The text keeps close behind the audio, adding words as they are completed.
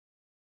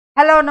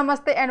Hello,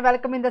 namaste, and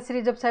welcome in the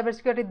series of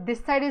cybersecurity.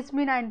 This side is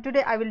Meena, and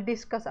today I will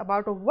discuss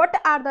about what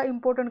are the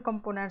important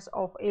components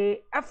of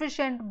a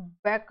efficient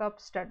backup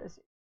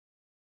strategy.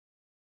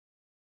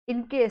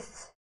 In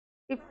case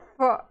if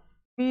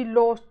we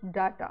lost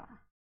data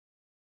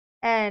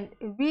and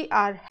we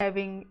are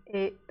having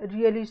a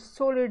really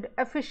solid,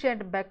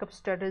 efficient backup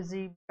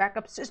strategy,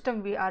 backup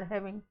system we are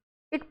having,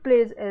 it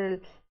plays a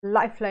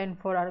lifeline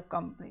for our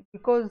company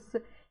because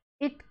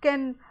it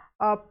can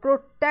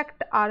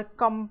protect our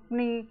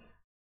company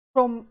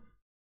from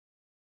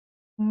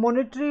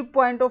monetary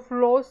point of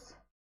loss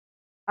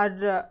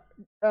or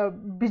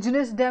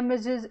business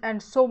damages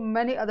and so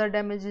many other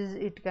damages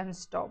it can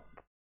stop.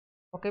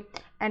 Okay,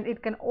 and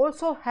it can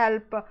also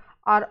help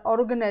our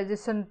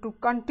organization to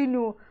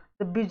continue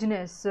the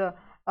business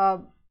uh,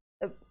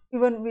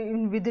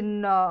 even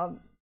within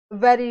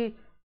very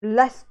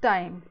less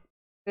time.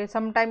 Okay,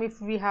 sometime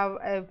if we have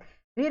a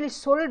really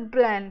solid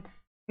plan,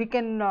 we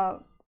can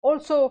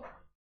also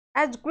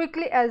as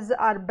quickly as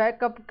our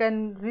backup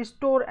can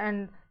restore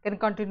and can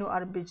continue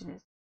our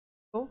business.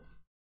 So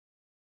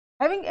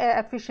having an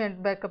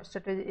efficient backup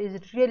strategy is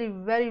really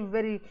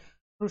very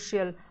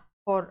crucial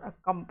for a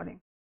company.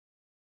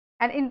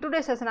 And in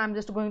today's session I'm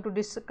just going to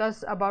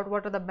discuss about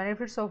what are the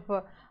benefits of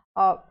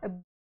a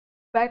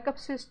backup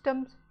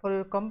systems for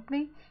your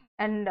company,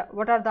 and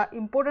what are the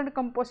important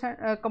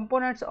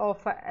components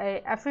of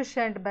a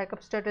efficient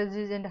backup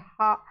strategies, and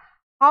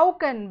how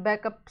can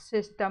backup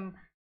system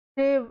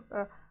save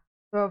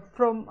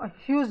from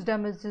huge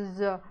damages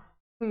to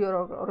your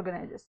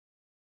organization.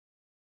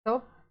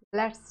 So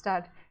let's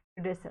start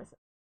today's session.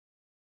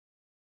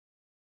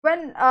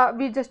 When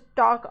we just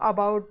talk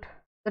about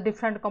the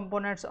different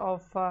components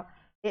of a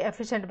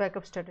efficient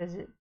backup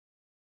strategy,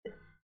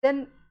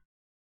 then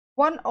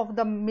one of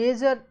the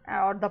major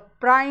or the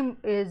prime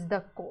is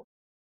the cost.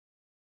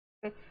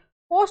 Okay.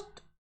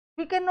 Cost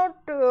we cannot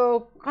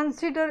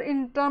consider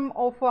in term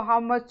of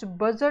how much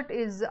budget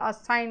is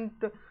assigned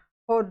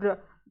for the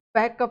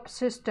backup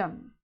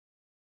system,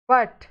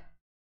 but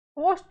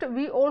cost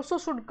we also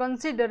should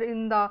consider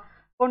in the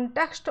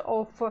context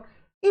of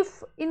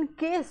if in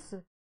case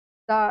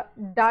the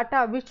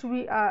data which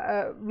we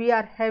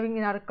are having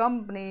in our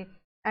company,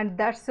 and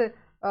that's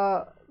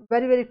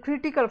very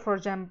critical, for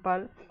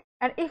example,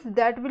 and if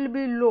that will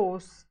be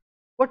lost,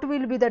 what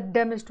will be the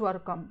damage to our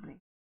company.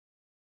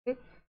 Okay,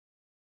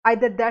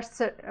 either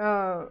that's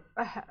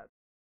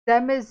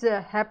damage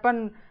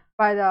happen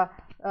by the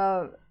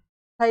uh,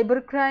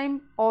 cyber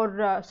crime,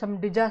 or some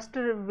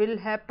disaster will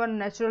happen,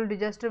 natural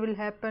disaster will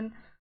happen,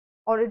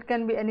 or it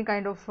can be any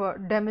kind of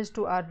damage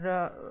to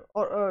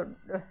our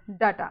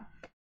data.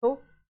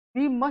 So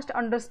we must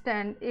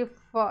understand if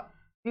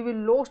we will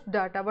lose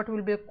data, what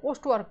will be a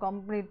cost to our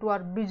company, to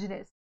our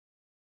business.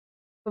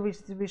 So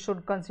we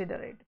should consider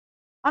it.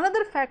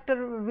 Another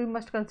factor we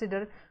must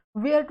consider,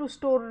 where to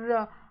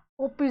store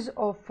copies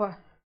of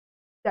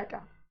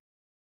data.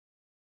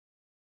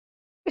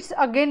 It's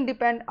again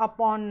depend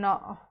upon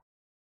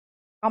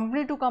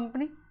company to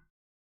company.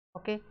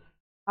 Okay,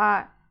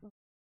 uh,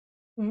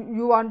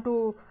 you want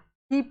to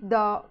keep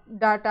the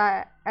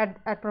data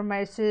at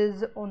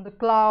premises, on the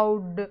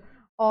cloud,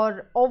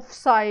 or off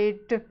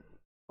site.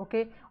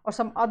 Okay, or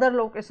some other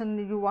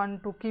location you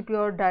want to keep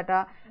your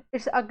data.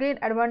 It's again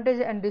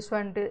advantage and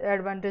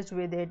disadvantage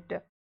with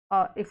it.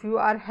 If you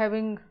are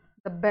having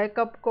the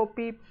backup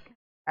copy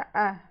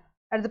at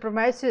the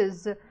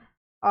premises,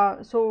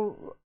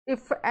 so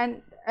if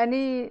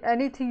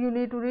anything you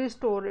need to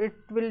restore, it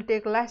will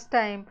take less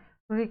time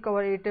to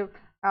recover it.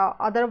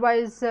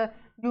 Otherwise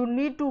you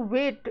need to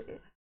wait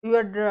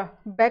your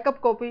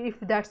backup copy if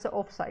that's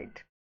offsite.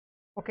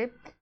 Okay,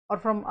 or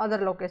from other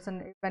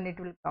location when it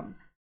will come.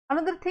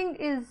 Another thing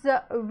is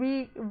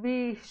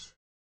we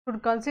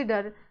should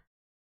consider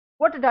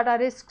what data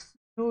risks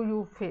do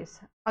you face.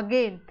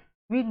 Again,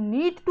 we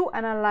need to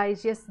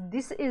analyze, yes,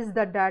 this is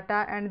the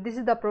data and this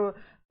is the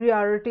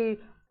priority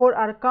for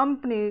our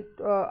company.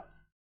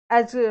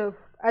 As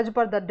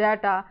per the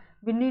data,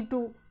 we need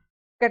to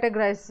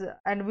categorize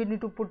and we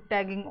need to put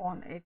tagging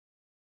on it.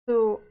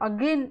 So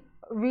again,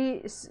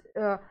 we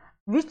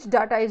which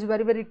data is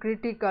very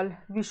critical,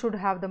 we should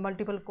have the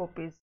multiple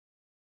copies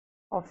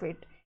of it,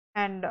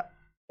 and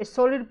a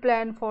solid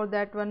plan for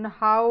that one,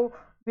 how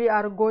we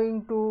are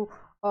going to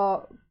uh,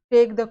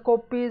 take the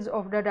copies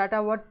of the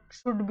data, what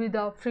should be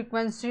the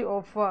frequency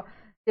of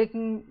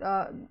taking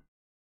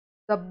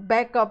the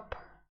backup.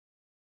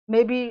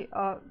 Maybe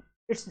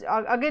it's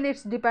again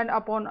it's depend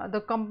upon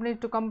the company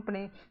to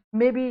company.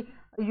 Maybe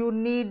you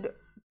need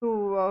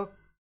to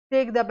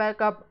take the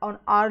backup on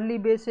hourly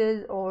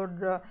basis,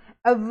 or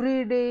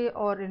every day,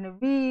 or in a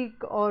week,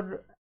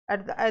 or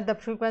at the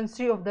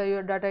frequency of the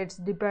your data. It's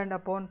depend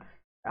upon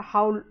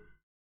how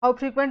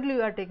frequently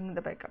you are taking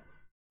the backup.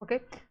 Okay,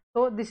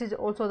 so this is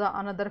also the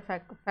another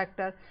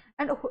factor.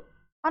 And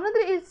another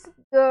is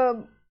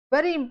the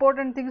very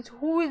important thing is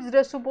who is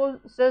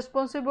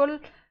responsible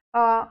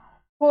uh,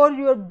 for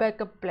your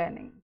backup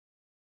planning.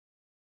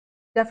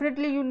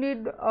 Definitely you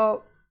need a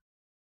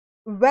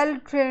well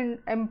trained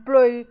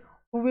employee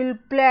who will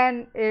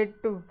plan it,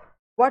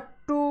 what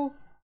to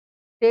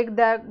take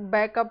the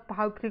backup,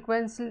 how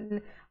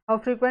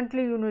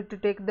frequently you need to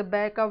take the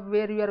backup,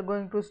 where you are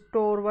going to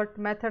store, what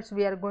methods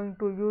we are going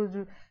to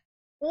use.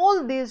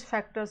 All these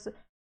factors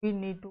we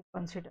need to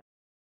consider,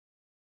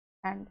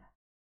 and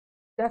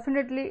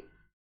definitely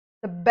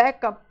the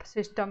backup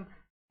system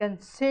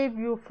can save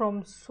you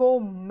from so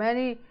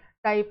many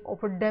type of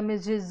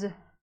damages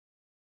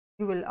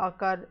you will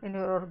occur in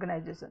your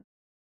organization.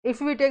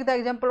 If we take the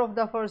example of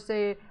the first,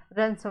 say,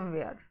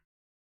 ransomware,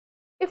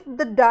 if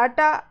the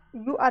data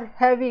you are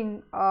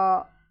having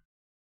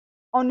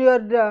on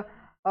your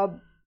uh,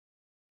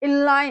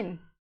 inline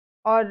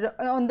or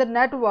on the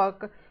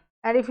network,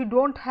 and if you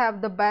don't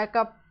have the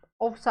backup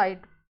offsite,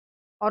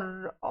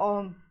 or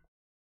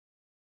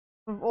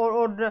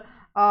or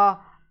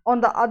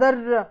on the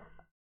other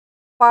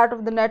part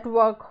of the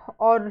network,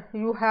 or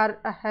you are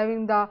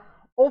having the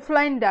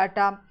offline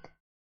data,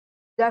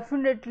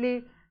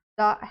 definitely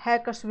the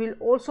hackers will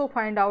also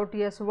find out,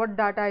 yes, what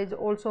data is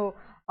also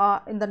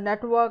in the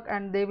network,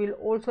 and they will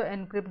also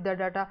encrypt the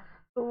data.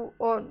 So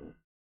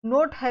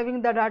not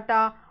having the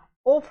data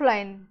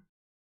offline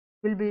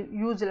will be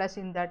useless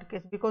in that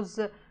case, because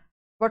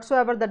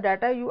whatsoever the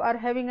data you are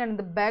having and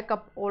the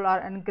backup all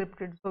are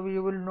encrypted, so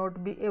you will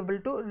not be able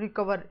to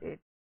recover it.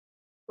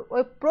 So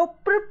a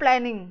proper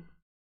planning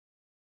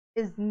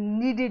is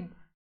needed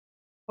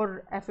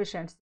for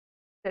efficient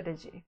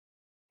strategy.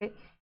 Okay,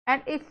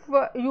 and if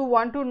you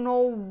want to know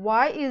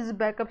why is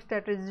backup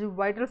strategy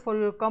vital for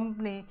your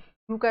company,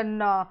 you can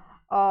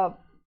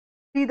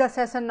see the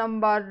session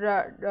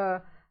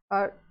number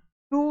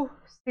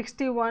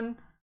 261.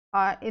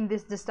 In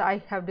this, just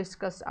I have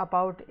discussed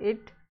about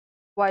it,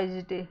 why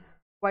is it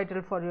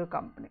vital for your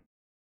company.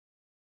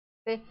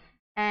 Okay,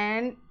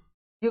 and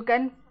you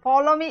can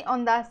follow me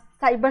on the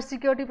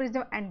cybersecurity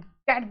prism and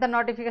get the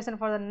notification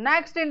for the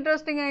next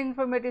interesting and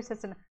informative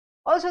session.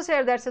 Also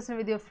share that session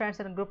with your friends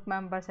and group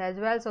members as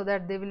well, so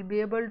that they will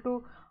be able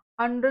to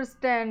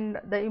understand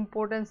the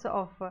importance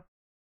of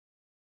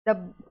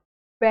the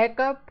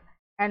backup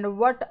and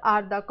what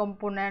are the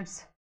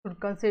components to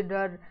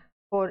consider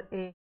for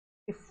a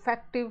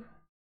effective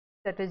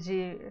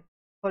strategy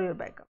for your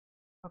backup.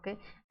 Okay,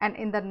 and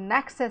in the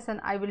next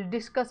session I will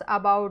discuss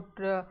about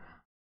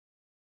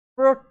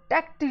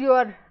protect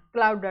your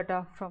cloud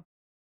data from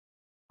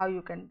how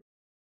you can.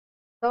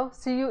 So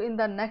see you in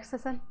the next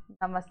session.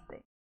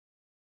 Namaste.